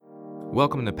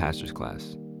Welcome to Pastor's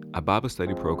Class, a Bible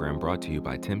study program brought to you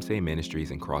by Timsay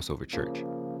Ministries and Crossover Church.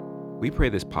 We pray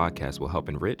this podcast will help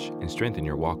enrich and strengthen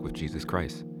your walk with Jesus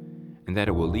Christ, and that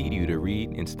it will lead you to read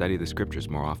and study the scriptures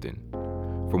more often.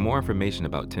 For more information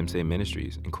about Timsay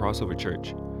Ministries and Crossover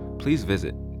Church, please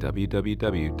visit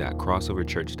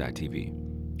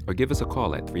www.crossoverchurch.tv or give us a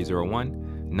call at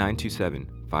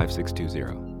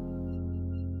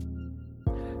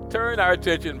 301-927-5620. Turn our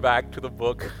attention back to the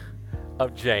book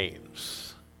of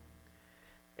James.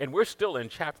 And we're still in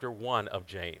chapter 1 of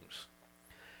James.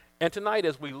 And tonight,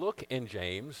 as we look in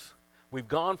James, we've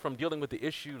gone from dealing with the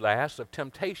issue last of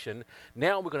temptation.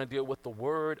 Now we're going to deal with the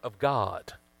Word of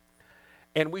God.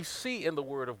 And we see in the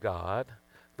Word of God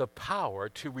the power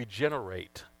to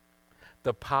regenerate,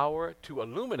 the power to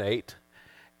illuminate,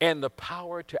 and the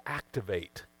power to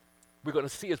activate. We're going to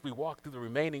see as we walk through the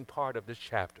remaining part of this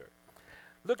chapter.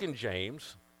 Look in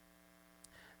James,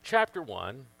 chapter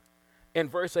 1, in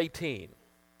verse 18.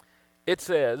 It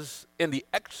says, in the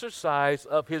exercise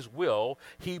of his will,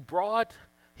 he brought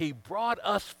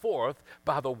us forth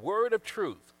by the word of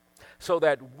truth, so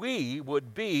that we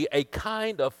would be a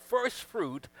kind of first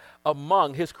fruit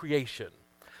among his creation.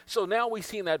 So now we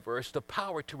see in that verse the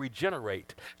power to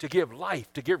regenerate, to give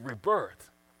life, to give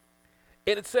rebirth.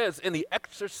 And it says, in the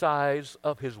exercise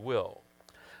of his will.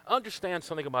 Understand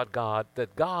something about God,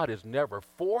 that God is never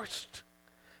forced.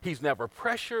 He's never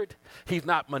pressured. He's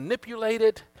not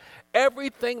manipulated.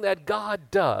 Everything that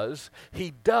God does,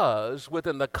 he does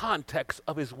within the context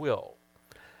of his will.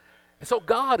 And so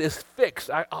God is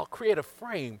fixed. I'll create a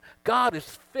frame. God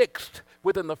is fixed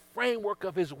within the framework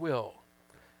of his will.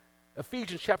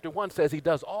 Ephesians chapter 1 says he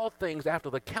does all things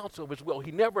after the counsel of his will.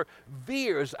 He never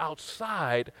veers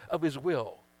outside of his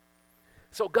will.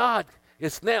 So God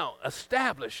is now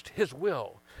established his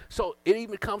will. So it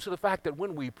even comes to the fact that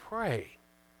when we pray,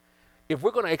 if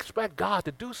we're going to expect God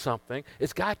to do something,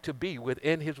 it's got to be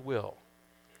within his will.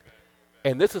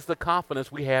 And this is the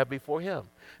confidence we have before him,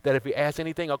 that if we ask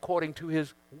anything according to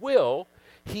his will,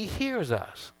 he hears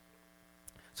us.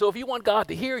 So if you want God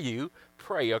to hear you,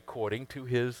 pray according to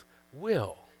his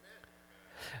will.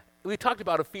 We talked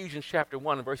about Ephesians chapter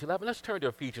 1 and verse 11. Let's turn to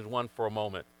Ephesians 1 for a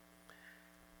moment.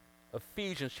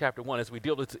 Ephesians chapter 1, as we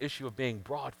deal with the issue of being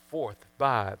brought forth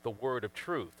by the word of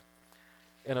truth.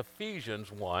 In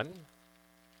Ephesians 1,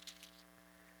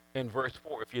 in verse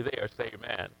 4, if you're there, say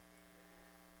amen.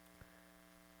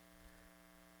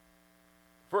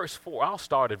 Verse 4, I'll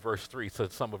start at verse 3, so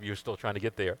some of you are still trying to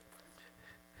get there.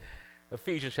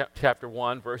 Ephesians chapter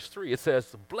 1, verse 3, it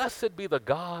says, "Blessed be the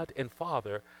God and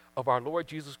Father of our Lord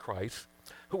Jesus Christ,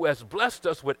 who has blessed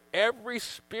us with every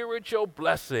spiritual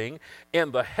blessing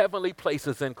in the heavenly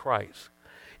places in Christ."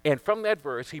 And from that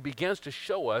verse, he begins to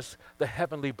show us the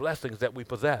heavenly blessings that we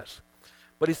possess.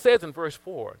 But he says in verse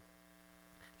 4,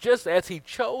 just as he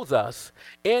chose us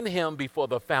in him before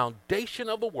the foundation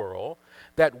of the world,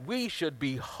 that we should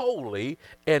be holy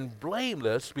and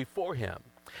blameless before him.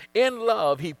 In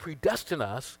love, he predestined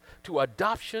us to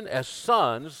adoption as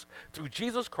sons through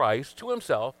Jesus Christ to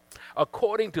himself,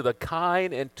 according to the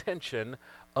kind intention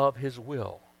of his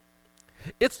will.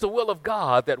 It's the will of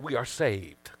God that we are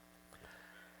saved.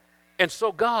 And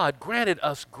so God granted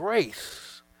us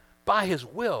grace by his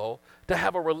will to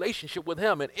have a relationship with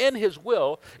him. And in his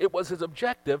will, it was his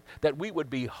objective that we would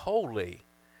be holy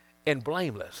and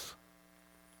blameless.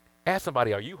 Ask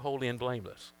somebody, are you holy and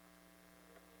blameless?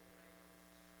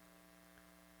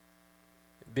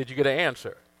 Did you get an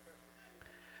answer?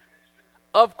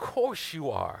 Of course you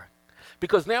are.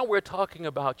 Because now we're talking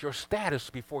about your status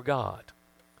before God.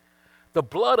 The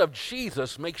blood of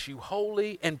Jesus makes you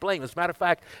holy and blameless. As a matter of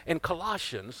fact, in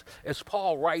Colossians, as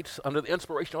Paul writes under the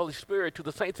inspiration of the Holy Spirit to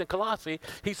the saints in Colossae,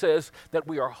 he says that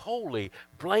we are holy,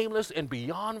 blameless, and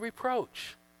beyond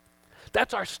reproach.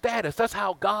 That's our status. That's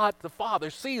how God the Father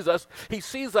sees us. He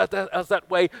sees us as that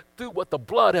way through what the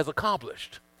blood has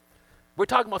accomplished. We're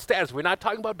talking about status. We're not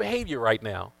talking about behavior right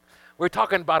now. We're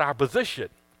talking about our position.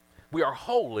 We are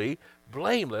holy,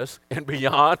 blameless, and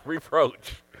beyond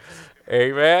reproach.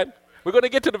 Amen. We're going to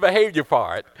get to the behavior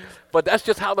part, but that's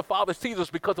just how the Father sees us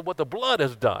because of what the blood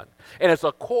has done. And it's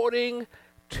according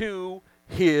to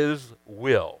his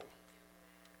will.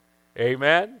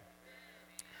 Amen.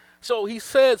 So he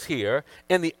says here,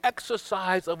 in the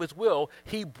exercise of his will,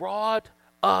 he brought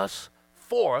us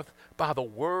forth by the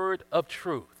word of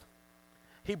truth.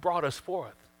 He brought us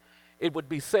forth. It would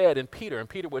be said in Peter, and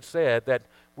Peter would say that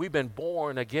we've been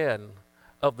born again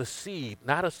of the seed,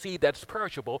 not a seed that's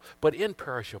perishable, but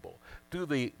imperishable, through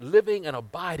the living and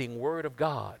abiding word of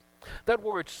God. That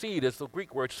word seed is the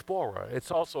Greek word spora. It's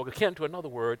also akin to another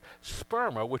word,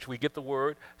 sperma, which we get the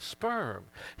word sperm.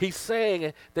 He's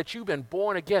saying that you've been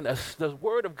born again. The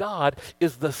word of God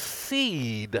is the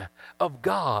seed of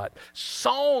God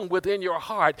sown within your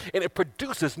heart, and it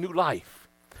produces new life.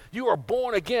 You are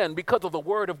born again because of the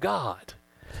word of God.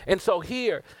 And so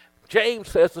here, James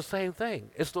says the same thing.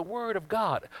 It's the word of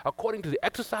God. According to the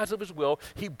exercise of his will,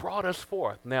 he brought us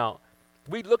forth. Now,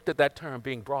 we looked at that term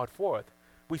being brought forth.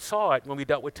 We saw it when we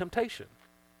dealt with temptation.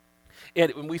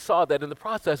 And when we saw that in the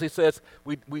process, he says,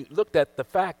 we looked at the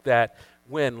fact that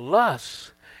when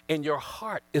lust in your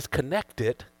heart is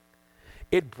connected,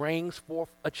 it brings forth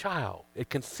a child. It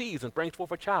conceives and brings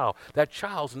forth a child. That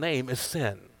child's name is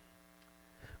sin.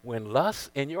 When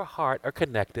lusts in your heart are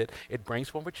connected, it brings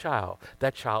forth a child.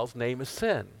 That child's name is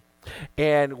sin.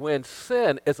 And when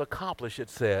sin is accomplished, it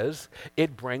says,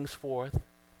 it brings forth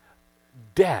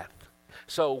death.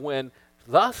 So when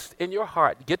lust in your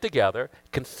heart get together,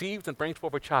 conceives and brings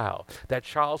forth a child. That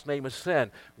child's name is sin.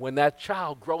 When that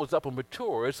child grows up and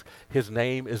matures, his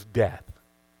name is death.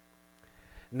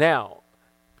 Now,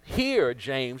 here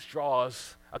James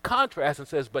draws a contrast and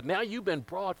says, but now you've been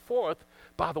brought forth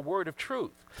by the word of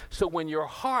truth. So when your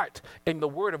heart and the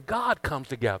word of God comes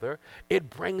together, it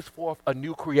brings forth a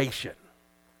new creation.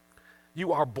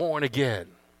 You are born again.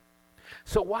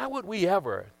 So why would we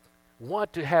ever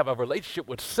want to have a relationship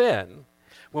with sin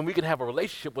when we can have a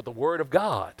relationship with the word of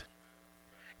God?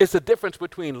 It's the difference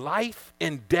between life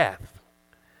and death.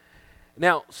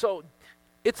 Now, so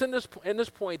it's in this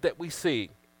point that we see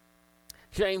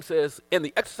James says, in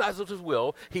the exercise of his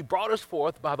will, he brought us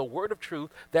forth by the word of truth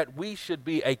that we should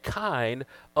be a kind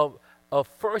of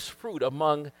first fruit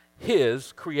among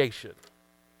his creation.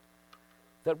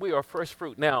 That we are first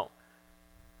fruit. Now,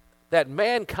 that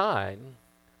mankind,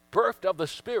 birthed of the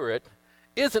Spirit,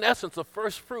 is in essence a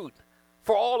first fruit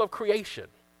for all of creation.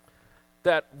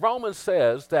 That Romans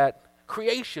says that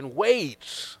creation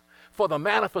waits for the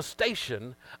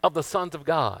manifestation of the sons of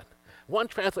God. One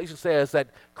translation says that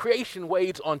creation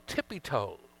waits on tippy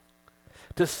toe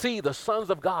to see the sons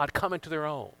of God come into their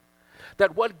own.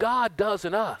 That what God does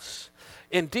in us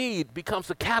indeed becomes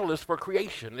the catalyst for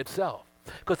creation itself.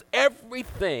 Because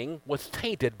everything was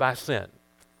tainted by sin.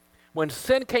 When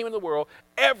sin came in the world,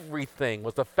 everything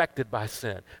was affected by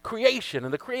sin. Creation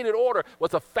and the created order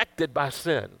was affected by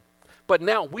sin. But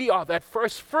now we are that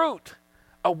first fruit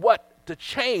of what the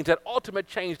change, that ultimate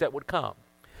change that would come.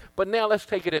 But now let's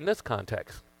take it in this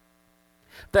context.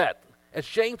 That as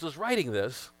James was writing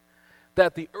this,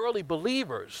 that the early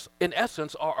believers, in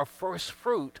essence, are a first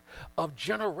fruit of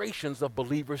generations of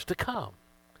believers to come.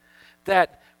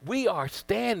 That we are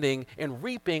standing and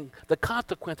reaping the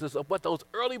consequences of what those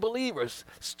early believers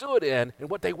stood in and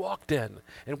what they walked in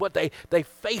and what they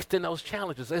faced in those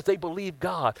challenges as they believed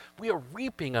God. We are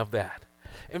reaping of that.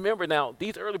 And remember now,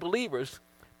 these early believers,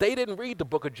 they didn't read the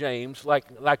book of James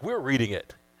like we're reading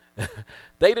it.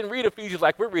 They didn't read Ephesians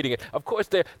like we're reading it. Of course,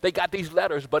 they got these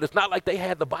letters, but it's not like they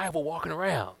had the Bible walking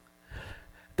around.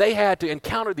 They had to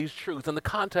encounter these truths in the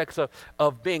context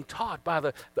of being taught by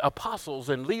the apostles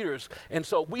and leaders. And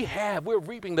so we're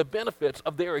reaping the benefits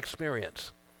of their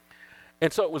experience.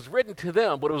 And so it was written to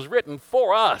them, but it was written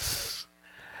for us.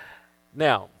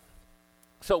 Now,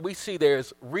 so we see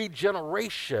there's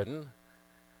regeneration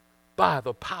by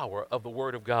the power of the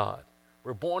Word of God.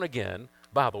 We're born again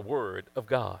by the Word of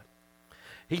God.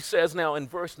 He says now in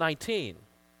verse 19,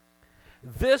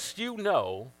 "This you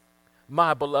know,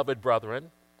 my beloved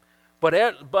brethren,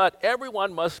 but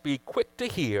everyone must be quick to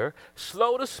hear,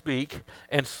 slow to speak,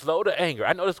 and slow to anger."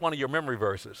 I know that's one of your memory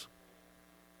verses.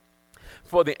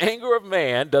 "For the anger of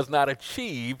man does not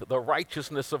achieve the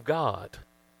righteousness of God.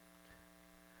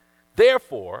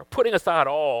 Therefore, putting aside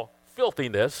all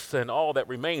filthiness and all that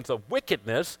remains of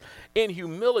wickedness, in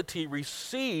humility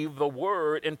receive the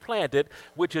word implanted,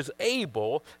 which is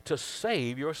able to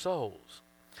save your souls."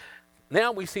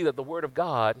 Now we see that the word of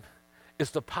God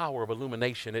is the power of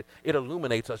illumination. It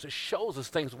illuminates us. It shows us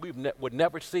things we would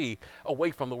never see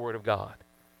away from the word of God.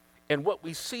 And what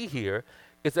we see here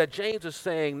is that James is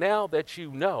saying, now that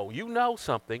you know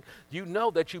something, you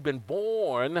know that you've been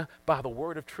born by the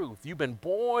word of truth. You've been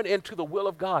born into the will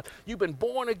of God. You've been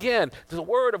born again. The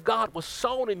word of God was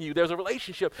sown in you. There's a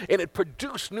relationship, and it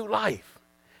produced new life.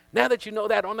 Now that you know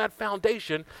that on that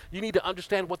foundation, you need to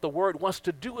understand what the word wants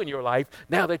to do in your life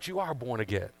now that you are born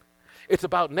again. It's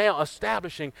about now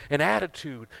establishing an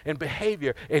attitude and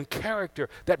behavior and character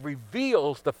that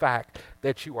reveals the fact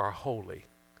that you are holy,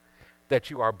 that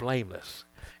you are blameless,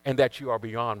 and that you are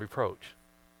beyond reproach.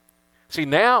 See,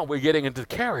 now we're getting into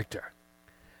character.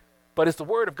 But it's the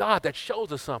Word of God that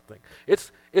shows us something.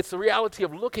 It's the reality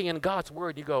of looking in God's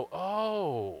Word. You go,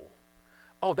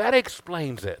 oh, that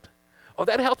explains it. Oh,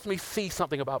 that helps me see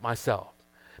something about myself.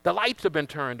 The lights have been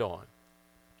turned on.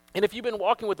 And if you've been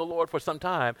walking with the Lord for some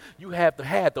time, you have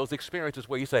had those experiences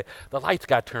where you say, the lights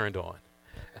got turned on.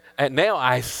 And now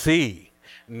I see.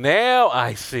 Now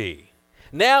I see.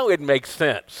 Now it makes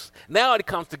sense. Now it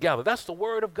comes together. That's the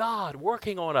Word of God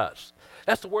working on us.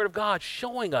 That's the Word of God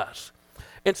showing us.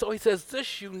 And so he says,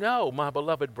 this you know, my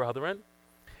beloved brethren.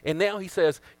 And now he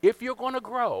says, if you're going to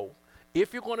grow,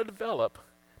 if you're going to develop,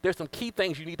 there's some key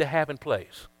things you need to have in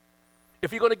place.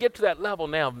 If you're going to get to that level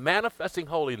now, manifesting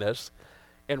holiness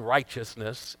and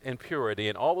righteousness and purity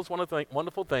and all those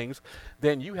wonderful things,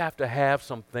 then you have to have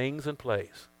some things in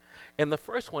place. And the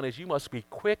first one is you must be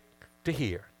quick to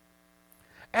hear.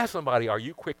 Ask somebody, are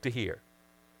you quick to hear?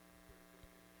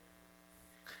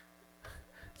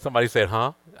 Somebody said,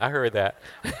 huh? I heard that.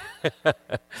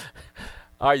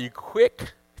 Are you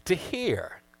quick to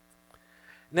hear?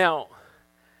 Now,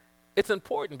 it's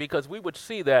important because we would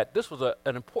see that this was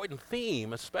an important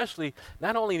theme, especially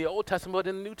not only in the Old Testament, but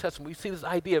in the New Testament. We see this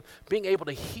idea of being able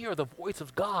to hear the voice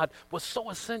of God was so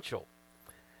essential.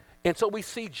 And so we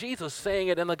see Jesus saying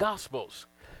it in the Gospels,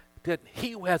 that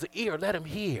he who has an ear, let him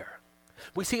hear.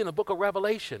 We see in the book of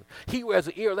Revelation, he who has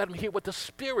an ear, let him hear what the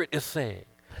Spirit is saying.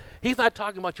 He's not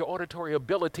talking about your auditory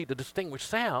ability to distinguish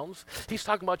sounds. He's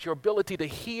talking about your ability to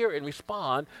hear and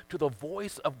respond to the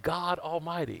voice of God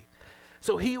Almighty.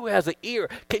 So he who has an ear,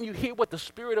 can you hear what the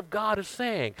Spirit of God is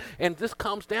saying? And this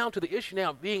comes down to the issue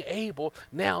now of being able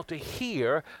now to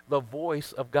hear the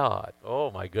voice of God.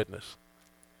 Oh my goodness.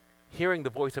 Hearing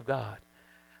the voice of God.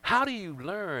 How do you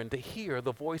learn to hear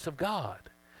the voice of God?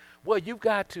 Well, you've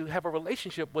got to have a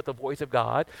relationship with the voice of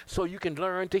God so you can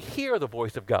learn to hear the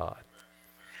voice of God.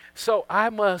 So I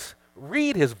must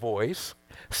read his voice,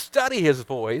 study his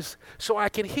voice, so I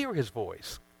can hear his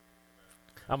voice.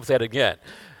 I'm going to say it again.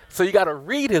 So you got to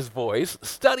read his voice,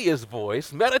 study his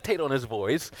voice, meditate on his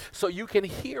voice, so you can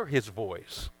hear his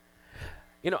voice.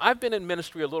 You know, I've been in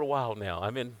ministry a little while now.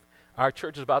 Our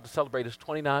church is about to celebrate its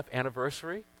 29th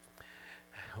anniversary.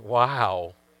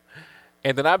 Wow.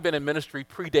 And then I've been in ministry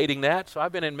predating that, so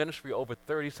I've been in ministry over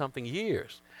 30-something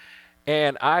years.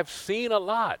 And I've seen a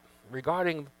lot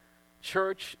regarding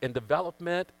church and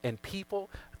development and people.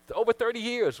 Over 30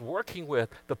 years working with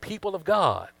the people of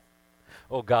God.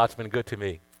 Oh, God's been good to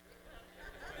me.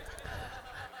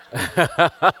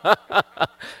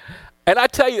 And I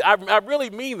tell you, I really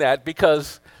mean that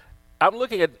because I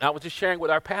was just sharing with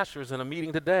our pastors in a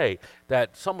meeting today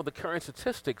that some of the current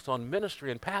statistics on ministry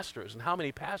and pastors and how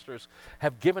many pastors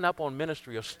have given up on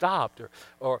ministry or stopped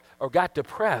or got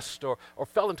depressed or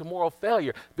fell into moral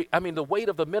failure. The weight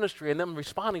of the ministry and them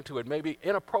responding to it, maybe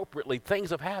inappropriately, things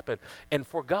have happened. And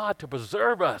for God to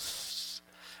preserve us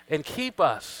and keep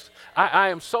us, I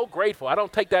am so grateful. I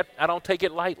don't take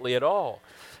it lightly at all.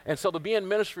 And so to be in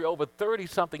ministry over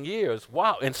 30-something years,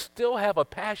 wow, and still have a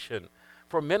passion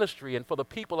for ministry and for the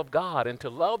people of God and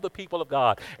to love the people of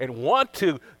God and want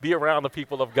to be around the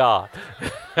people of God.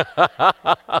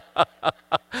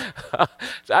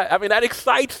 That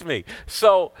excites me.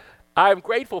 So I'm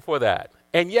grateful for that.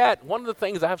 And yet, one of the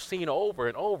things I've seen over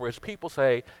and over is people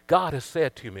say, God has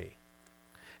said to me.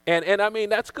 And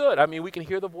that's good. We can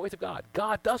hear the voice of God.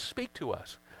 God does speak to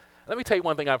us. Let me tell you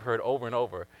one thing I've heard over and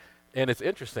over, and it's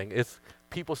interesting. It's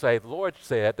people say, the Lord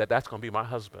said that that's going to be my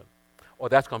husband. Or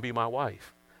that's going to be my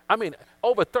wife.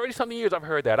 Over 30-something years I've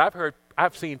heard that.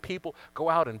 I've seen people go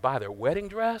out and buy their wedding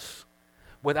dress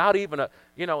without even a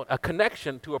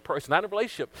connection to a person, not a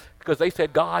relationship, because they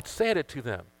said God said it to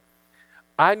them.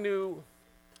 I knew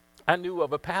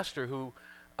of a pastor who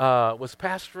was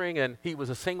pastoring, and he was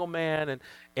a single man,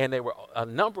 and there were a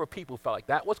number of people who felt like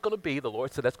that was going to be, the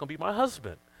Lord said that's going to be my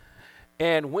husband.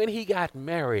 And when he got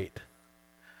married,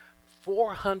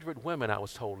 400 women, I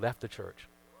was told, left the church.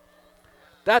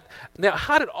 Now,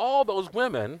 how did all those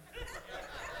women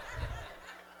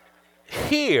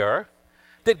hear?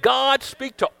 Did God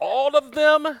speak to all of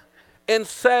them and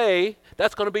say,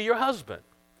 that's going to be your husband?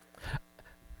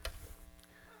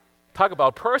 Talk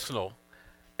about personal.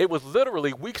 It was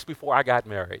literally weeks before I got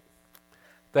married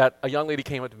that a young lady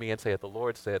came up to me and said, the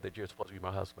Lord said that you're supposed to be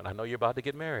my husband. I know you're about to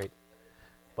get married,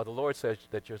 but the Lord says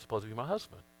that you're supposed to be my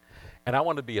husband. And I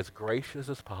want to be as gracious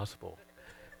as possible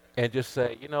and just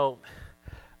say,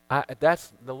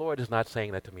 the Lord is not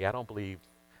saying that to me. I don't believe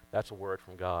that's a word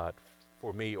from God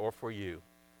for me or for you.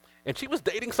 And she was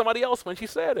dating somebody else when she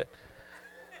said it.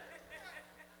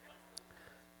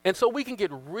 And so we can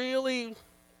get really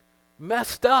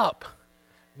messed up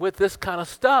with this kind of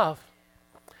stuff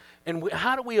And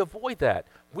how do we avoid that?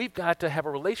 We've got to have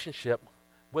a relationship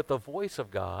with the voice of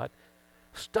God,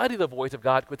 study the voice of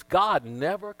God, because God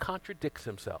never contradicts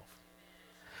himself.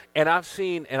 And I've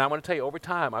seen, and I want to tell you, over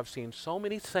time, I've seen so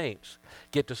many saints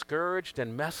get discouraged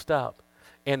and messed up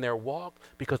in their walk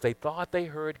because they thought they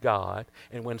heard God,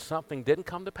 and when something didn't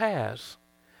come to pass,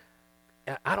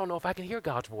 I don't know if I can hear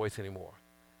God's voice anymore.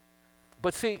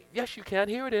 But see, yes, you can.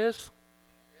 Here it is.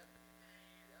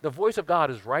 The voice of God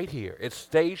is right here. It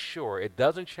stays sure. It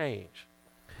doesn't change.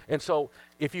 And so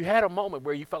if you had a moment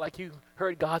where you felt like you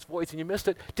heard God's voice and you missed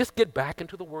it, just get back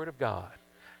into the Word of God.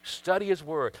 Study his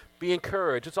Word. Be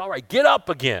encouraged. It's all right. Get up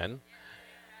again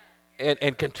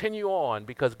and continue on,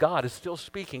 because God is still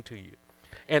speaking to you.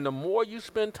 And the more you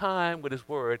spend time with his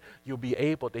Word, you'll be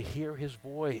able to hear his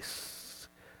voice.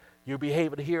 You'll be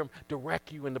able to hear him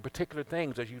direct you in the particular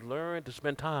things as you learn to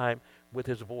spend time with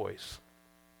his voice.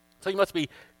 So you must be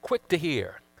quick to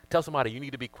hear. Tell somebody you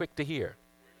need to be quick to hear.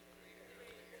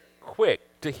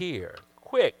 Quick to hear.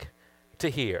 Quick to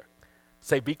hear.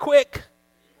 Say, be quick.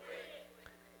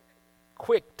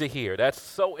 Quick to hear. That's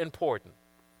so important.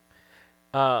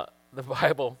 The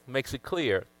Bible makes it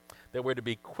clear that we're to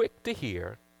be quick to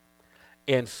hear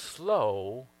and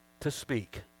slow to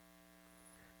speak.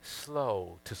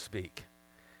 Slow to speak.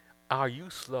 Are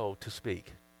you slow to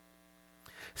speak?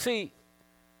 See,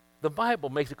 the Bible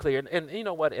makes it clear, and you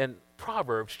know what, in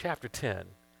Proverbs chapter 10,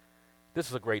 this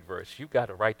is a great verse. You've got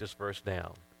to write this verse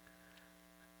down.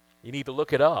 You need to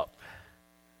look it up.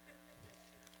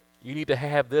 You need to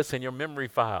have this in your memory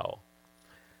file.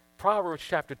 Proverbs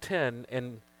chapter 10,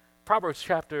 and Proverbs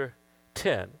chapter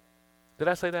 10, did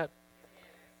I say that?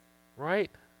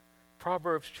 Right?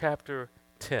 Proverbs chapter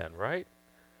 10, right?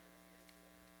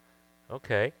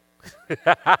 Okay.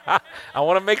 I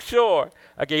want to make sure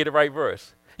I gave you the right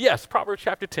verse. Yes, Proverbs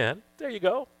chapter 10. There you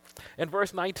go. In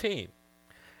verse 19,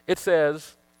 it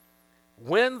says,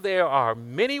 when there are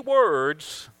many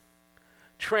words,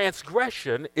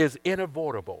 transgression is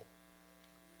inevitable.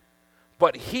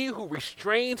 But he who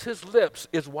restrains his lips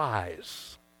is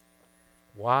wise.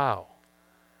 Wow.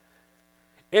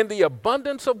 In the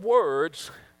abundance of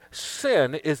words,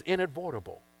 sin is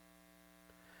inevitable.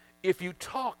 If you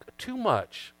talk too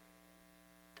much,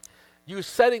 you're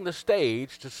setting the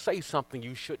stage to say something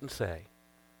you shouldn't say.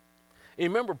 And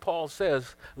remember, Paul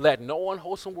says, let no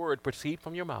unwholesome word proceed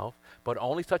from your mouth, but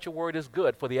only such a word is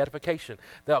good for the edification,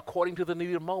 that according to the need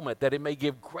of the moment, that it may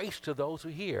give grace to those who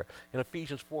hear, in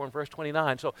Ephesians 4 and verse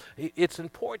 29. So it's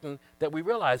important that we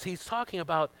realize he's talking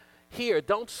about here,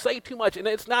 don't say too much. And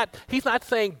he's not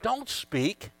saying don't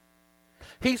speak.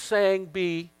 He's saying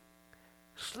be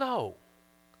slow.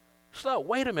 Slow.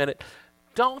 Wait a minute.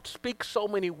 Don't speak so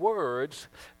many words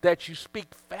that you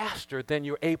speak faster than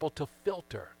you're able to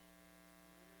filter.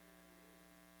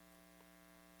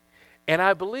 And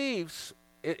I believe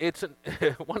it's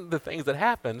one of the things that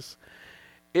happens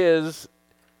is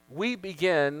we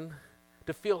begin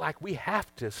to feel like we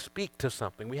have to speak to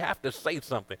something. We have to say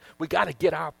something. We got to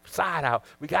get our side out.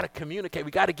 We got to communicate.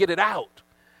 We got to get it out.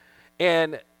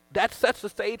 And that sets the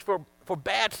stage for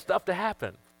bad stuff to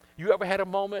happen. You ever had a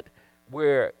moment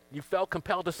where you felt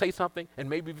compelled to say something, and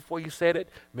maybe before you said it,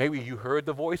 maybe you heard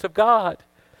the voice of God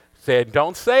said,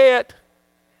 don't say it.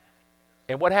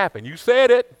 And what happened? You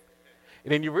said it,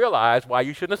 and then you realized why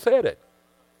you shouldn't have said it.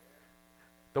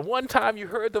 The one time you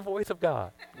heard the voice of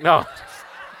God. No.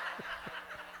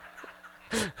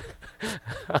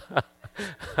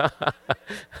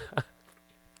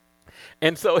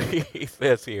 And so he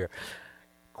says here,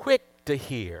 quick to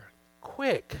hear,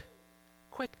 quick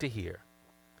to hear.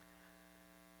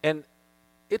 And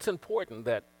it's important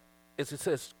that, as it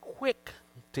says, quick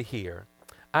to hear,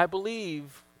 I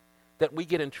believe that we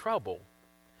get in trouble.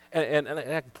 And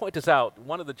I can point this out.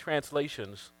 One of the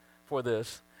translations for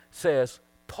this says,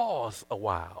 pause a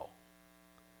while.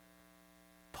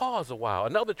 Pause a while.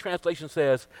 Another translation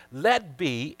says, let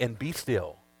be and be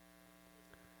still.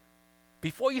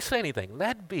 Before you say anything,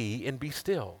 let be and be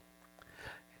still.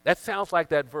 That sounds like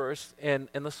that verse in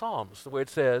the Psalms where it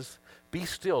says, be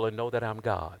still and know that I'm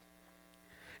God.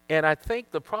 And I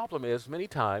think the problem is many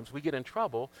times we get in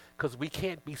trouble because we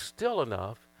can't be still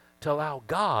enough to allow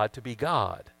God to be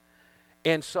God.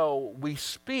 And so we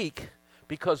speak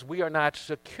because we are not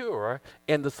secure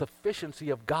in the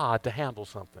sufficiency of God to handle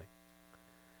something.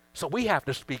 So we have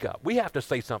to speak up. We have to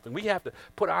say something. We have to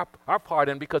put our part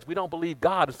in because we don't believe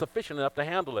God is sufficient enough to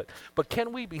handle it. But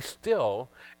can we be still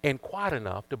and quiet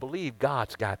enough to believe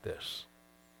God's got this?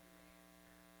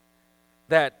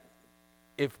 That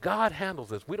if God handles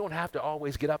this, we don't have to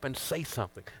always get up and say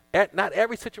something. Not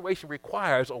every situation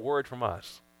requires a word from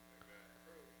us.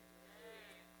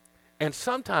 And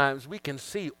sometimes we can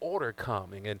see order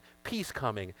coming and peace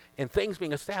coming and things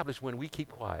being established when we keep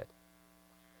quiet.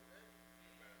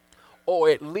 Or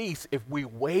at least if we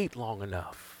wait long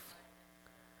enough.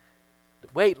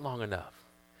 Wait long enough.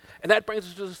 And that brings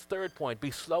us to this third point,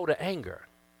 be slow to anger.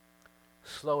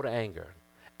 Slow to anger.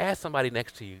 Ask somebody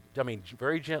next to you,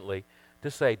 very gently,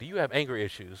 to say, do you have anger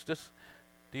issues?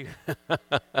 Do you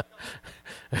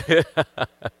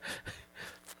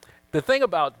The thing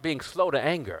about being slow to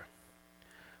anger,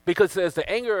 because it says the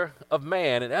anger of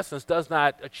man, in essence, does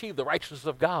not achieve the righteousness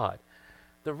of God.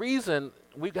 The reason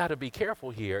we've got to be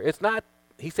careful here, it's not,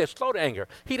 he said slow to anger.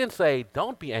 He didn't say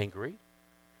don't be angry.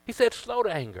 He said slow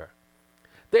to anger.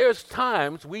 There's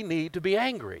times we need to be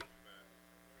angry.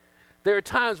 There are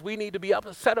times we need to be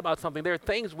upset about something. There are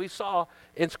things we saw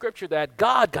in Scripture that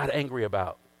God got angry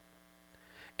about.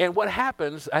 And what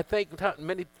happens, I think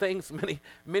many times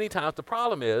the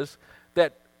problem is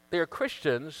that there are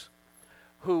Christians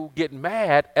who get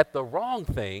mad at the wrong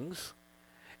things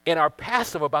and are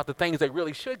passive about the things they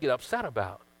really should get upset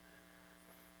about.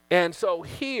 And so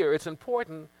here it's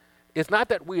important, it's not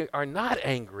that we are not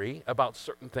angry about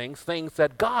certain things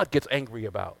that God gets angry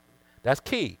about. That's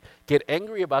key. Get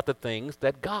angry about the things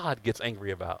that God gets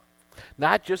angry about.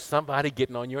 Not just somebody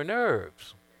getting on your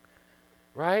nerves,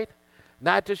 right?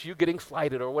 Not just you getting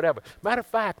slighted or whatever. Matter of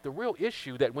fact, the real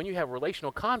issue that when you have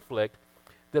relational conflict,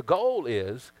 the goal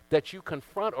is that you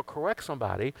confront or correct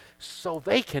somebody so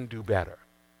they can do better,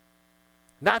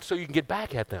 not so you can get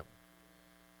back at them.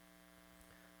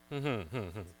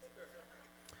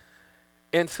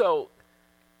 And so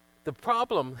the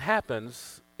problem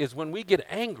happens is when we get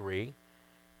angry,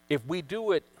 if we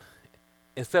do it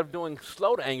instead of doing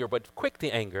slow to anger but quick to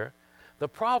anger, the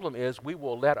problem is we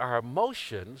will let our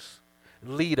emotions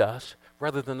lead us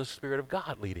rather than the Spirit of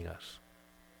God leading us.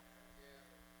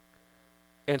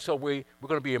 And so we're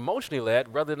going to be emotionally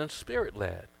led rather than Spirit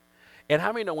led. And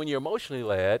how many know when you're emotionally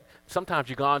led, sometimes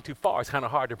you've gone too far. It's kind of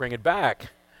hard to bring it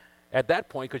back at that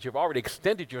point because you've already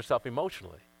extended yourself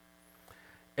emotionally.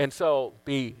 And so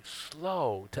be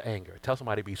slow to anger. Tell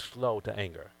somebody, be slow to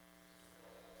anger.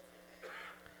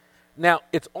 Now,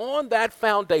 it's on that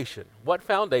foundation. What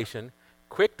foundation?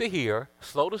 Quick to hear,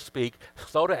 slow to speak,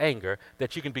 slow to anger,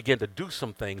 that you can begin to do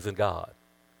some things in God.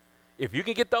 If you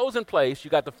can get those in place,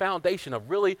 you got the foundation of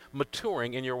really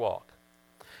maturing in your walk.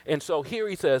 And so here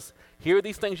he says, here are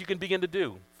these things you can begin to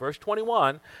do. Verse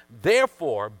 21,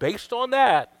 therefore, based on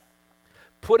that,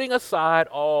 putting aside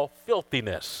all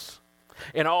filthiness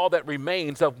and all that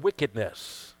remains of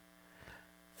wickedness.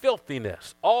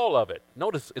 Filthiness, all of it.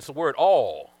 Notice it's the word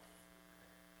all.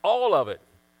 All of it.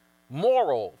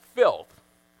 Moral filth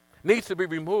needs to be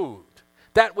removed.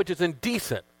 That which is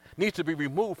indecent needs to be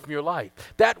removed from your life.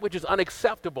 That which is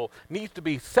unacceptable needs to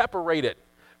be separated.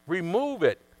 Remove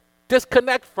it.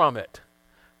 Disconnect from it.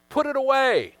 Put it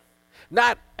away.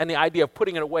 Not in the idea of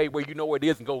putting it away where you know where it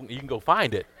is and you can go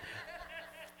find it.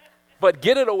 But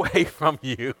get it away from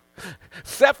you.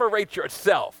 Separate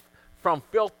yourself from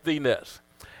filthiness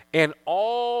and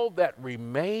all that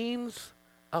remains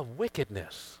of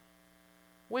wickedness.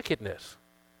 Wickedness.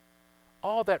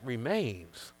 All that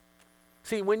remains.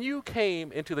 See, when you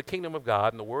came into the kingdom of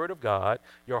God and the Word of God,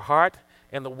 your heart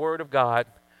and the Word of God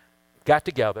got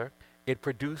together, it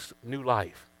produced new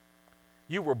life.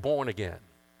 You were born again.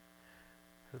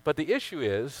 But the issue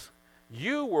is,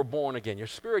 you were born again. Your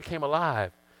spirit came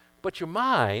alive, but your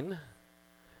mind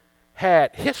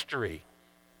had history.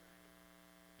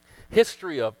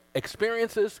 History of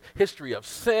experiences, history of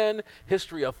sin,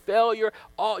 history of failure.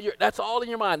 That's all in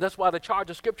your mind. That's why the charge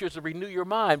of Scripture is to renew your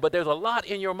mind. But there's a lot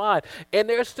in your mind. And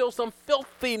there's still some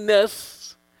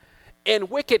filthiness and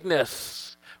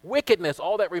wickedness. Wickedness,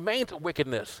 all that remains of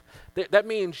wickedness. That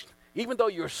means even though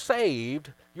you're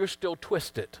saved, you're still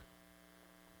twisted.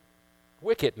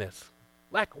 Wickedness,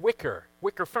 like wicker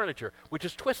furniture, which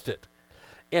is twisted.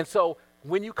 And so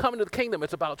when you come into the kingdom,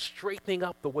 it's about straightening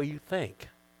up the way you think.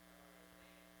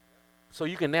 So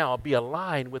you can now be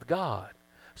aligned with God.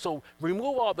 So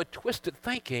remove all the twisted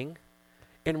thinking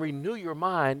and renew your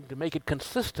mind to make it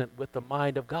consistent with the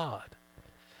mind of God.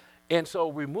 And so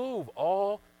remove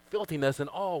all filthiness and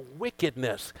all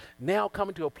wickedness. Now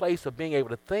coming to a place of being able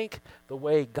to think the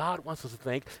way God wants us to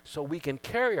think so we can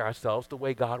carry ourselves the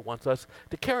way God wants us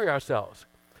to carry ourselves.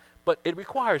 But it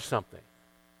requires something.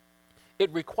 It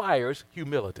requires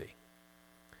humility.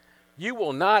 You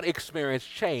will not experience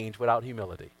change without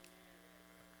humility.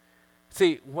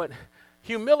 See, what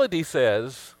humility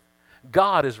says,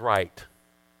 God is right.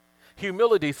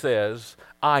 Humility says,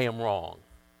 I am wrong.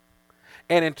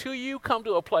 And until you come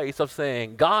to a place of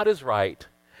saying, God is right,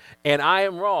 and I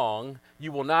am wrong,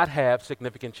 you will not have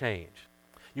significant change.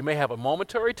 You may have a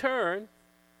momentary turn.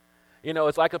 You know,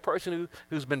 it's like a person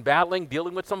who's been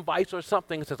dealing with some vice or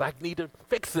something, and says, I need to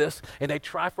fix this, and they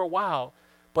try for a while.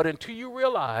 But until you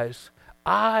realize,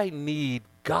 I need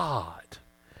God,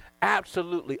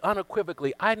 absolutely,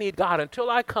 unequivocally, I need God. Until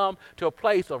I come to a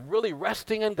place of really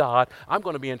resting in God, I'm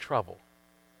going to be in trouble.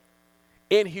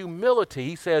 In humility,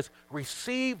 he says,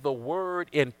 receive the word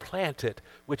implanted,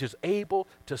 which is able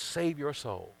to save your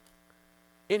soul.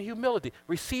 In humility,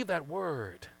 receive that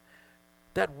word,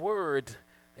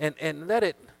 and let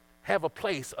it have a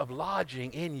place of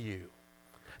lodging in you,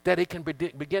 that it can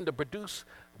begin to produce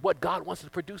what God wants to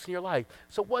produce in your life.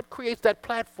 So what creates that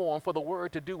platform for the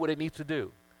word to do what it needs to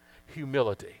do?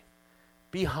 Humility.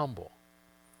 Be humble.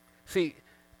 See,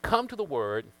 come to the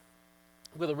word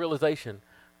with a realization,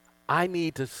 I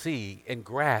need to see and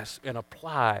grasp and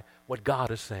apply what God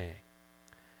is saying.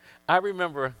 I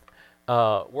remember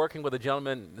working with a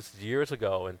gentleman, this is years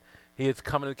ago, and he had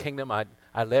come into the kingdom. I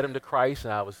led him to Christ,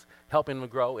 and I was helping him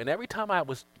grow. And every time I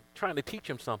was trying to teach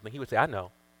him something, he would say, I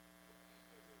know.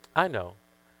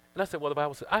 And I said, well, the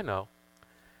Bible says, I know.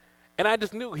 And I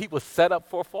just knew he was set up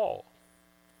for a fall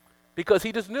because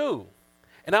he just knew.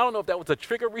 And I don't know if that was a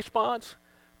trigger response,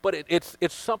 but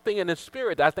it's something in his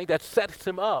spirit that I think that sets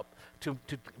him up to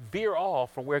veer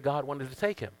off from where God wanted to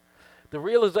take him. The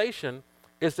realization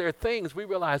is there are things we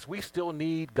realize we still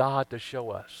need God to show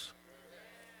us.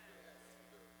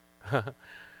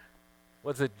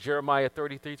 What's it, Jeremiah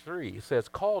 33:3? It says,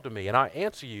 call to me, and I'll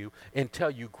answer you and tell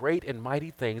you great and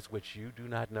mighty things which you do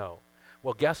not know.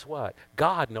 Well, guess what?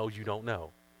 God knows you don't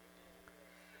know.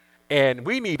 And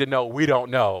we need to know we don't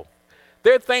know.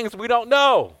 There are things we don't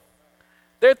know.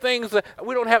 There are things that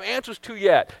we don't have answers to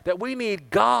yet, that we need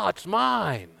God's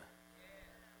mind.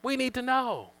 We need to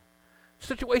know.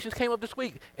 Situations came up this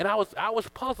week, and I was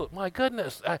puzzled. My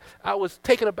goodness, I was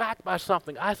taken aback by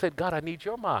something. I said, God, I need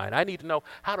your mind. I need to know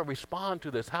how to respond to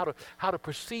this, how to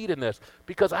proceed in this,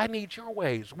 because I need your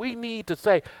ways. We need to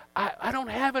say, I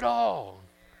don't have it all.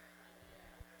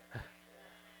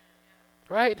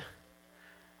 Right?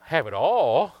 Have it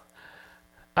all?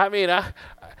 I mean,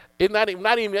 it's not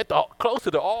even at the close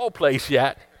to the all place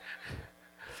yet.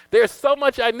 There's so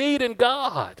much I need in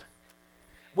God.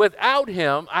 Without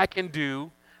him, I can do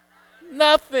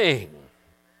nothing.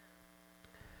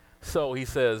 So he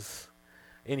says,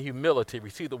 in humility,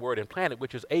 receive the word implanted,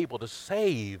 which is able to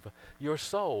save your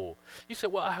soul. You say,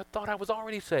 well, I thought I was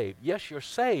already saved. Yes, you're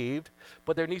saved,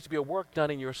 but there needs to be a work done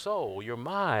in your soul, your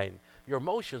mind, your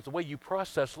emotions, the way you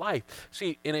process life.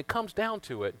 See, and it comes down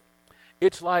to it,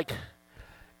 it's like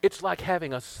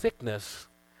having a sickness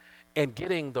and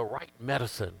getting the right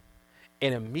medicine.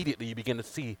 And immediately you begin to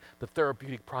see the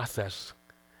therapeutic process.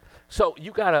 So you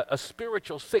got a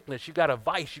spiritual sickness, you got a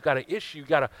vice, you got an issue, you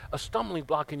got a stumbling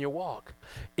block in your walk.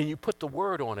 And you put the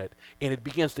word on it, and it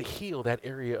begins to heal that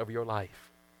area of your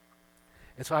life.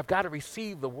 And so I've got to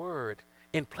receive the word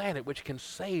implanted, which can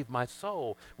save my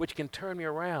soul, which can turn me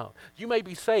around. You may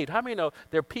be saved. How many know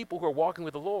there are people who are walking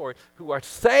with the Lord who are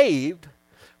saved,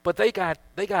 but they got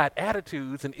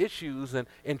attitudes and issues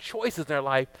and choices in their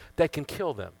life that can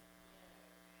kill them.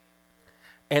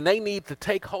 And they need to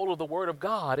take hold of the word of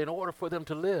God in order for them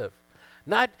to live.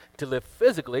 Not to live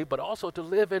physically, but also to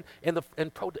live in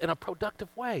a productive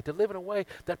way, to live in a way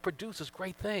that produces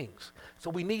great things. So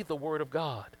we need the word of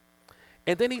God.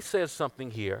 And then he says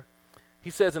something here. He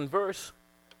says in verse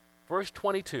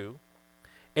 22,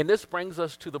 and this brings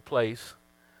us to the place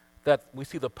that we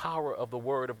see the power of the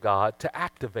word of God to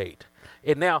activate.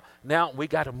 And now we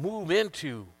got to move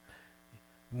into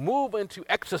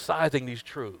exercising these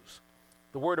truths.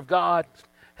 The word of God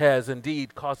has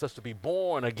indeed caused us to be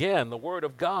born again. The word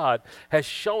of God has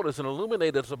shown us and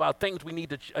illuminated us about things we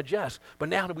need to adjust, but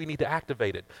now we need to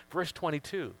activate it. Verse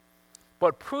 22,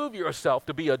 but prove yourself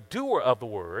to be a doer of the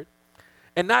word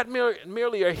and not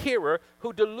merely a hearer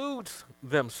who deludes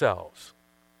themselves.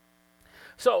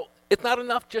 So it's not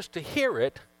enough just to hear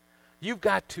it, you've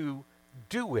got to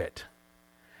do it.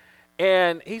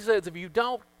 And he says if you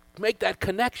don't make that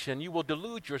connection, you will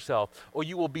delude yourself or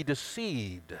you will be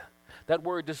deceived. That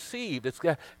word deceived, it's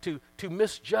got to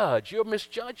misjudge. You'll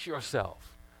misjudge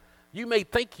yourself. You may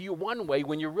think you're one way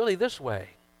when you're really this way.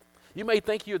 You may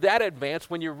think you're that advanced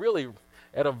when you're really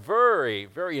at a very,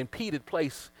 very impeded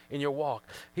place in your walk.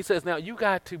 He says, now you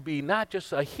got to be not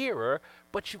just a hearer,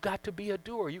 but you got to be a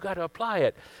doer. You got to apply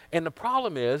it. And the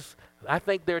problem is, I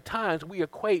think there are times we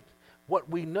equate what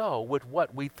we know with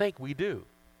what we think we do.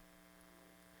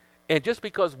 And just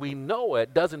because we know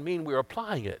it doesn't mean we're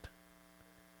applying it,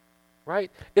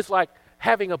 right? It's like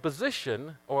having a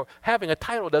position or having a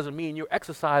title doesn't mean you're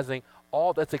exercising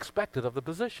all that's expected of the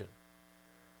position.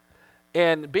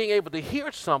 And being able to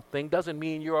hear something doesn't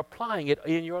mean you're applying it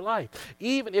in your life.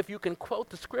 Even if you can quote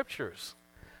the scriptures,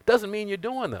 doesn't mean you're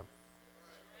doing them.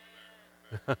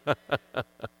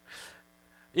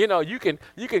 You know, you can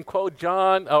quote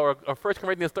John or 1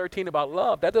 Corinthians 13 about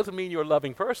love. That doesn't mean you're a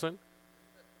loving person.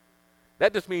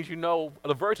 That just means you know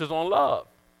the verses on love.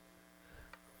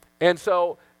 And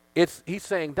so he's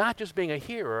saying not just being a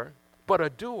hearer, but a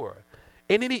doer.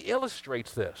 And then he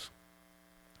illustrates this.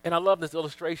 And I love this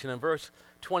illustration in verse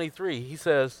 23. He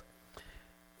says,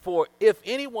 "For if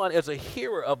anyone is a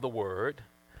hearer of the word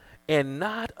and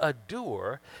not a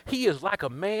doer, he is like a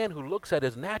man who looks at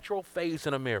his natural face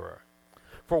in a mirror.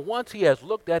 For once he has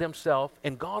looked at himself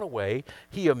and gone away,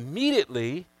 he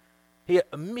immediately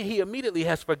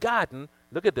has forgotten,"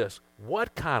 look at this,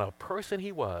 "what kind of person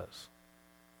he was."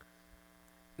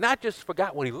 Not just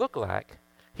forgot what he looked like,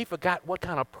 he forgot what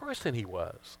kind of person he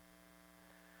was.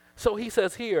 So he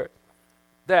says here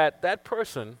that that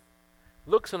person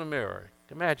looks in the mirror.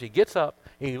 Imagine he gets up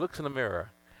and he looks in the mirror.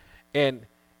 And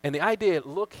the idea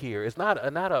look here is not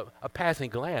a passing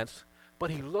glance,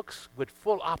 but he looks with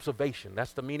full observation.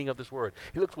 That's the meaning of this word.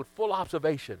 He looks with full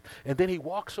observation. And then he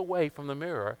walks away from the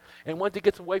mirror. And once he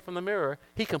gets away from the mirror,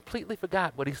 he completely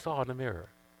forgot what he saw in the mirror.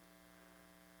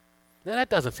 Now that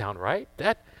doesn't sound right.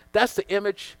 That's the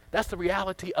image, that's the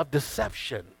reality of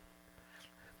deception.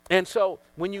 And so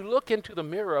when you look into the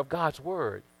mirror of God's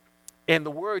word, and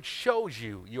the word shows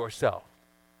you yourself,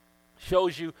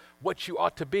 shows you what you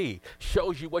ought to be,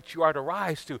 shows you what you are to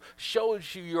rise to,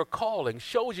 shows you your calling,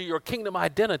 shows you your kingdom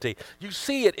identity. You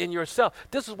see it in yourself.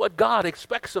 This is what God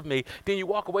expects of me. Then you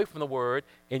walk away from the word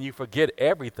and you forget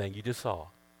everything you just saw.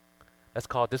 That's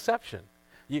called deception.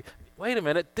 Wait a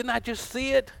minute, didn't I just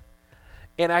see it?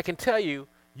 And I can tell you,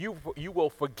 you will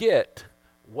forget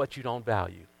what you don't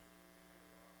value.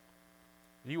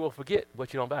 You will forget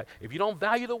what you don't value. If you don't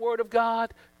value the word of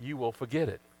God, you will forget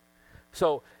it.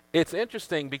 So it's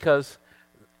interesting because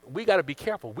we got to be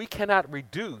careful. We cannot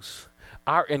reduce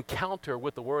our encounter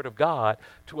with the word of God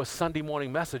to a Sunday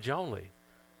morning message only.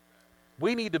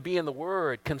 We need to be in the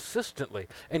word consistently.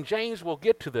 And James will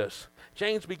get to this.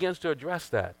 James begins to address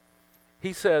that.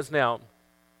 He says now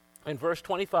in verse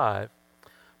 25,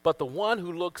 "But the one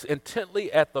who looks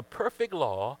intently at the perfect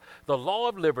law, the law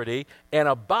of liberty, and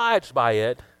abides by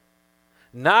it,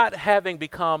 not having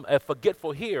become a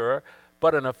forgetful hearer,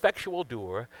 but an effectual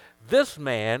doer, this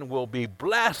man will be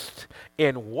blessed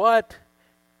in what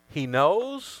he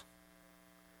knows,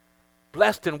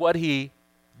 blessed in what he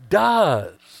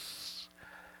does."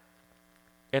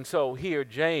 And so here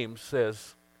James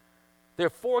says there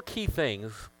are 4 key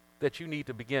things that you need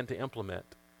to begin to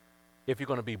implement if you're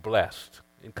going to be blessed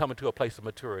and come into a place of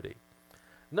maturity.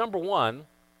 Number 1,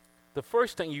 the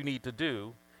first thing you need to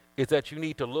do is that you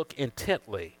need to look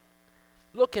intently.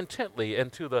 Look intently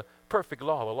into the perfect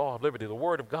law, the law of liberty, the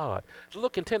word of God.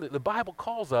 Look intently. The Bible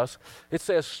calls us, it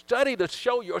says, "Study to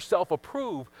show yourself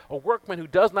approved, a workman who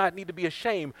does not need to be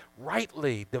ashamed,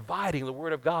 rightly dividing the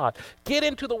word of God." Get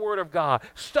into the word of God.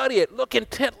 Study it. Look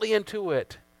intently into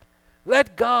it.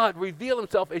 Let God reveal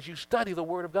himself as you study the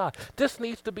word of God. This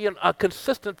needs to be a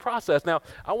consistent process. Now,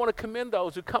 I want to commend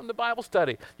those who come to Bible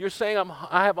study. You're saying,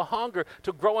 I have a hunger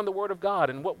to grow in the word of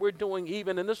God. And what we're doing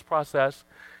even in this process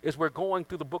is we're going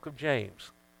through the book of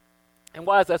James. And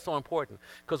why is that so important?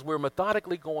 Because we're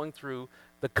methodically going through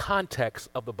the context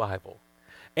of the Bible.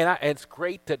 And it's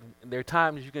great that there are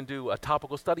times you can do a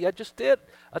topical study. I just did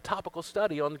a topical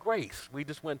study on grace. We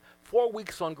just went 4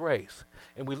 weeks on grace,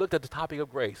 and we looked at the topic of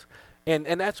grace. And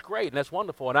that's great, and that's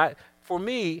wonderful. And for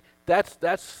me, there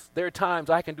are times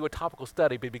I can do a topical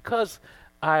study, but because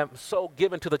I'm so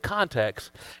given to the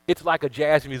context, it's like a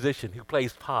jazz musician who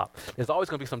plays pop. There's always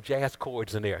going to be some jazz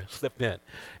chords in there slipped in.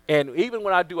 And even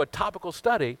when I do a topical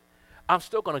study, I'm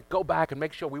still going to go back and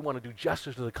make sure we want to do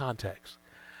justice to the context.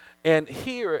 And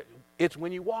here, it's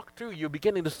when you walk through, you're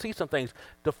beginning to see some things.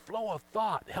 The flow of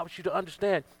thought helps you to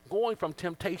understand going from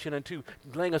temptation into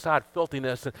laying aside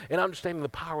filthiness and understanding the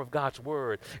power of God's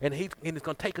word. And he's going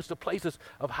to take us to places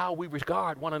of how we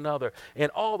regard one another and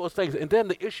all those things. And then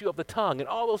the issue of the tongue and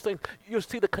all those things, you'll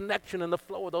see the connection and the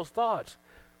flow of those thoughts.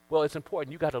 Well, it's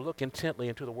important. You got to look intently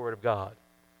into the word of God.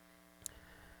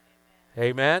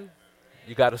 Amen?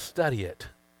 You got to study it.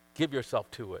 Give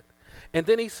yourself to it. And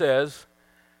then he says,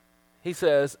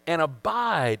 and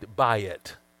abide by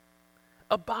it.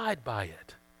 Abide by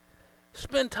it.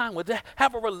 Spend time with it.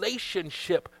 Have a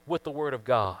relationship with the word of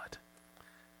God.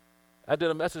 I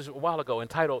did a message a while ago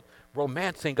entitled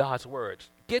Romancing God's Words.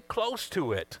 Get close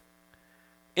to it.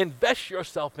 Invest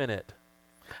yourself in it.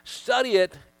 Study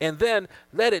it, and then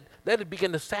let it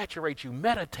begin to saturate you.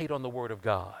 Meditate on the Word of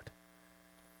God.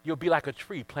 You'll be like a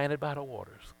tree planted by the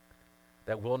waters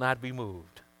that will not be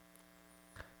moved.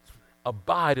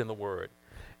 Abide in the Word.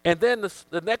 And then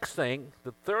the next thing,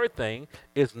 the third thing,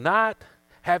 is not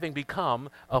having become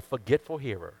a forgetful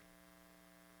hearer.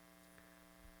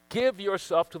 Give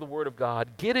yourself to the Word of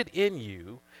God. Get it in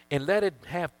you, and let it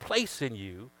have place in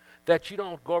you, that you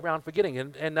don't go around forgetting.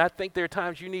 And I think there are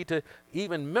times you need to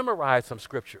even memorize some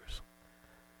scriptures.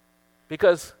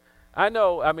 Because we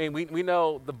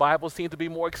know the Bible seems to be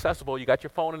more accessible. You got your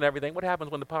phone and everything. What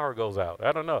happens when the power goes out?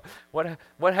 I don't know.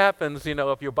 What happens,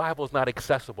 if your Bible is not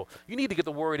accessible? You need to get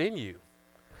the Word in you.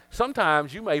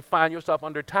 Sometimes you may find yourself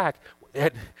under attack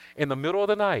in the middle of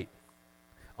the night.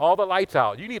 All the lights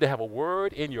out. You need to have a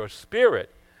Word in your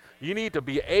spirit. You need to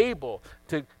be able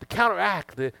to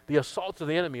counteract the assaults of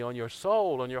the enemy on your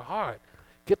soul, on your heart.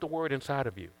 Get the Word inside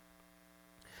of you.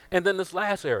 And then this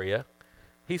last area,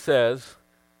 he says,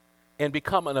 and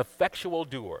become an effectual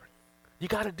doer. You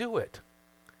got to do it.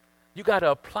 You got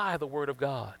to apply the Word of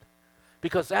God.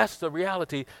 Because that's the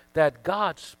reality, that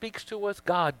God speaks to us,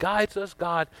 God guides us,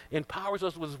 God empowers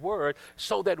us with His Word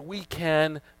so that we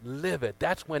can live it.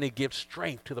 That's when it gives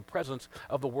strength to the presence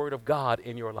of the Word of God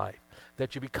in your life,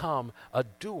 that you become a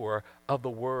doer of the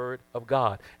Word of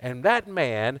God. And that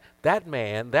man,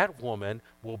 that woman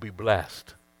will be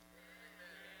blessed.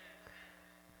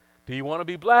 Do you want to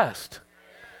be blessed?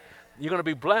 You're going to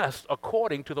be blessed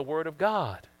according to the Word of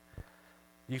God.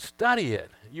 You study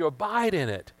it, you abide in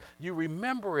it, you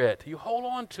remember it, you hold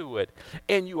on to it,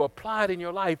 and you apply it in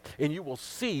your life, and you will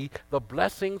see the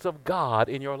blessings of God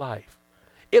in your life.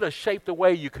 It'll shape the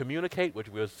way you communicate, which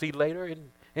we'll see later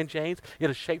in James.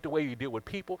 It'll shape the way you deal with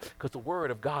people, because the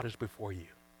Word of God is before you.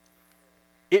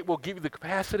 It will give you the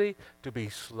capacity to be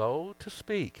slow to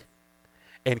speak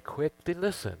and quick to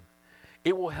listen.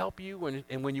 It will help you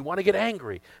when you want to get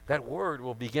angry, that Word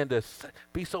will begin to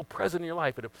be so present in your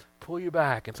life. It'll pull you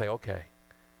back and say, okay,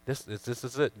 this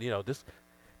is it.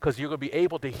 Because you're going to be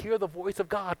able to hear the voice of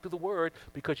God through the Word,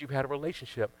 because you've had a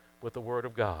relationship with the Word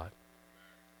of God.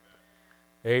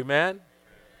 Amen?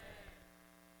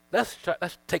 Let's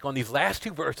take on these last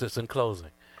two verses in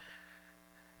closing.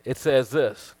 It says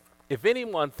this: if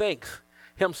anyone thinks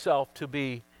himself to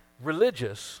be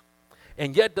religious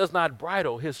and yet does not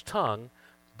bridle his tongue,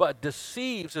 but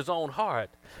deceives his own heart,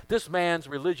 this man's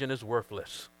religion is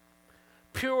worthless.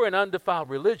 Pure and undefiled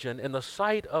religion in the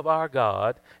sight of our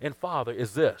God and Father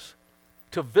is this: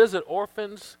 to visit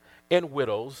orphans and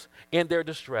widows in their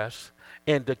distress,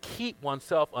 and to keep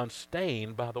oneself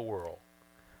unstained by the world.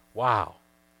 Wow.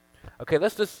 Okay,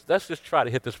 let's just try to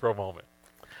hit this for a moment.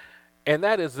 And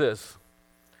that is this.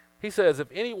 He says, if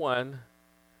anyone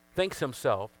thinks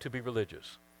himself to be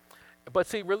religious. But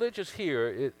see, religious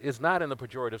here is not in the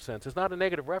pejorative sense. It's not a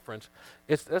negative reference.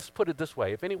 Let's put it this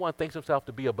way. If anyone thinks himself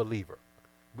to be a believer,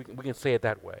 we can say it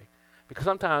that way. Because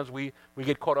sometimes we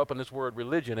get caught up in this word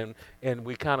religion, and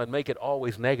we kind of make it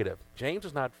always negative. James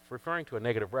is not referring to a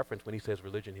negative reference when he says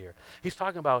religion here. He's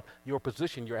talking about your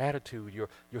position, your attitude,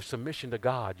 your submission to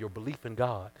God, your belief in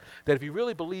God. That if you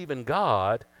really believe in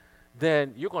God,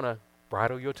 then you're going to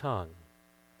bridle your tongue.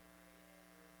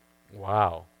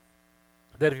 Wow.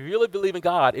 That if you really believe in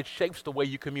God, it shapes the way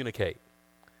you communicate.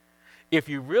 If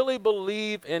you really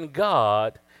believe in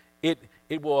God, it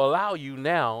will allow you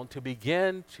now to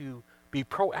begin to be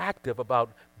proactive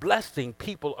about blessing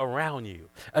people around you,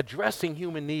 addressing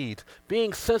human needs,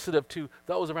 being sensitive to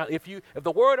those around. If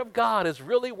the Word of God is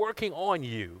really working on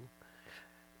you,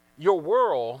 your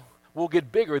world will get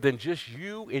bigger than just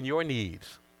you and your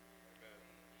needs.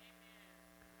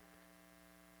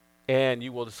 And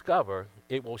you will discover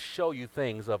it will show you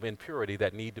things of impurity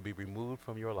that need to be removed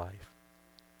from your life.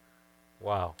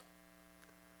 Wow.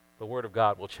 The Word of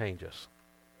God will change us.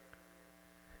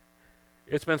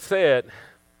 It's been said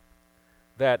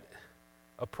that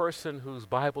a person whose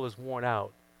Bible is worn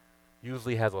out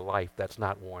usually has a life that's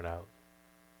not worn out.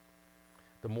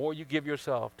 The more you give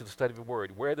yourself to the study of the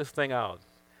Word, wear this thing out,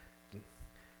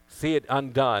 see it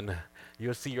undone,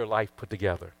 you'll see your life put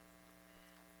together.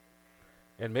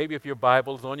 And maybe if your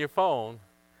Bible is on your phone,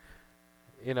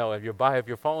 if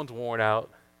your phone's worn out,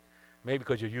 maybe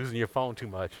because you're using your phone too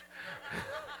much.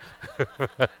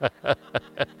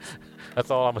 That's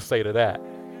all I'm going to say to that.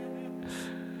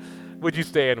 Would you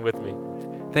stand with me?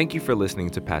 Thank you for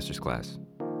listening to Pastor's Class.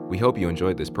 We hope you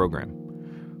enjoyed this program.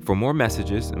 For more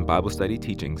messages and Bible study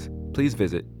teachings, please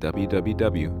visit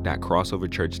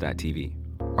www.crossoverchurch.tv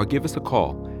or give us a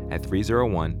call at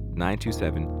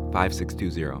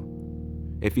 301-927-5620.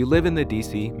 If you live in the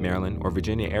D.C., Maryland, or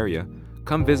Virginia area,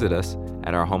 come visit us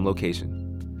at our home location.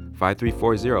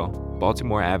 5340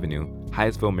 Baltimore Avenue,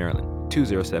 Hyattsville, Maryland,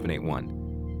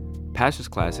 20781. Pastor's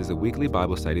Class is a weekly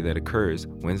Bible study that occurs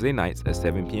Wednesday nights at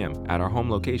 7 p.m. at our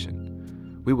home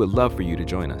location. We would love for you to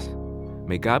join us.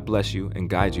 May God bless you and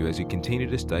guide you as you continue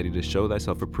to study to show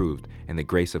thyself approved in the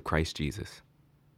grace of Christ Jesus.